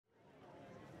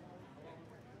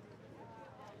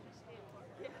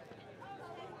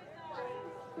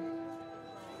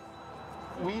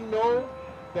we know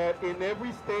that in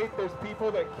every state there's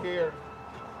people that care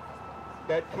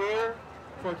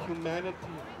for humanity,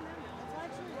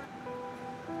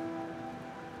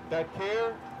 that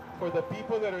care for the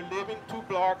people that are living 2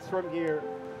 blocks from here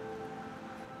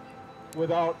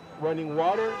without running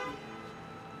water,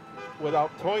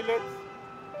 without toilets,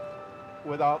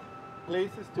 without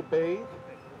places to bathe.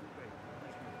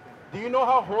 Do you know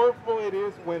how horrible it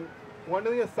is when one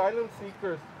of the asylum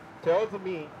seekers tells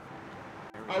me,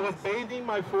 I was bathing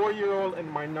my 4-year-old and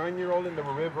my 9-year-old in the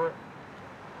river,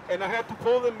 and I had to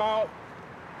pull them out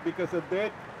because a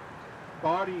dead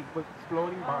body was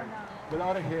floating by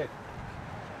without a head.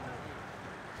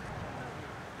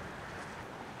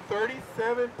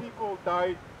 37 people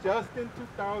died just in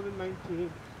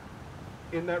 2019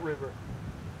 in that river.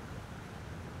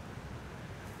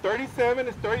 37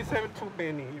 is 37 too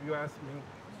many, if you ask me.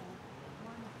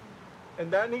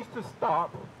 And that needs to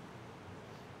stop.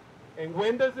 And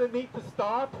when does it need to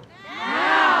stop?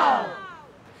 Now!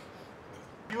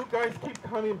 You guys keep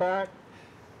coming back,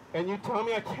 and you tell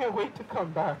me I can't wait to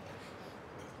come back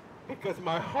because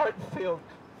my heart filled,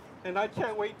 and I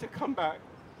can't wait to come back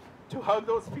to hug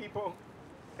those people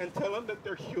and tell them that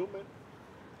they're human.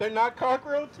 They're not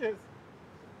cockroaches.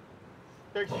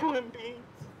 They're human beings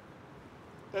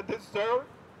that deserve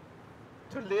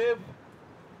to live.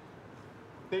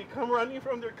 They come running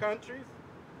from their countries,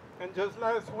 and just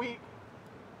last week,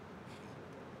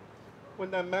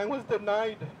 when that man was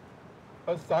denied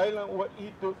asylum, what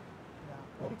he did,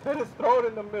 he cut his throat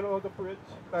in the middle of the bridge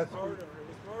last week.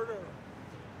 It's murder.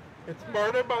 It's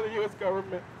murder by the U.S.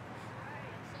 government.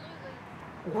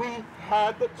 We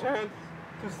had the chance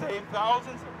to save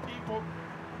thousands of people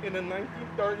in the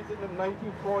 1930s and the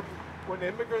 1940s when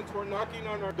immigrants were knocking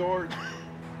on our doors.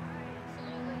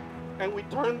 And we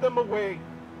turned them away.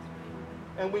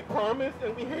 And we promised,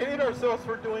 and we hated ourselves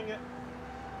for doing it.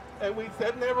 And we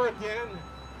said never again.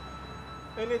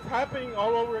 And it's happening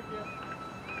all over again.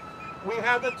 We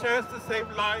had the chance to save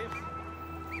lives.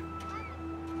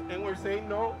 And we're saying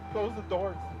no, close the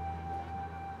doors.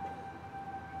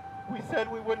 We said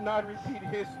we would not repeat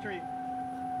history.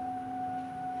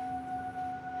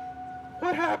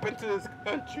 What happened to this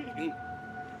country?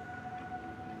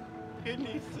 It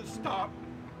needs to stop.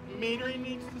 Metering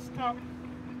needs to stop.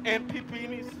 MPP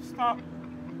needs to stop.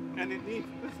 And it needs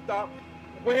to stop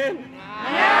when?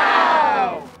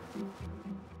 Now!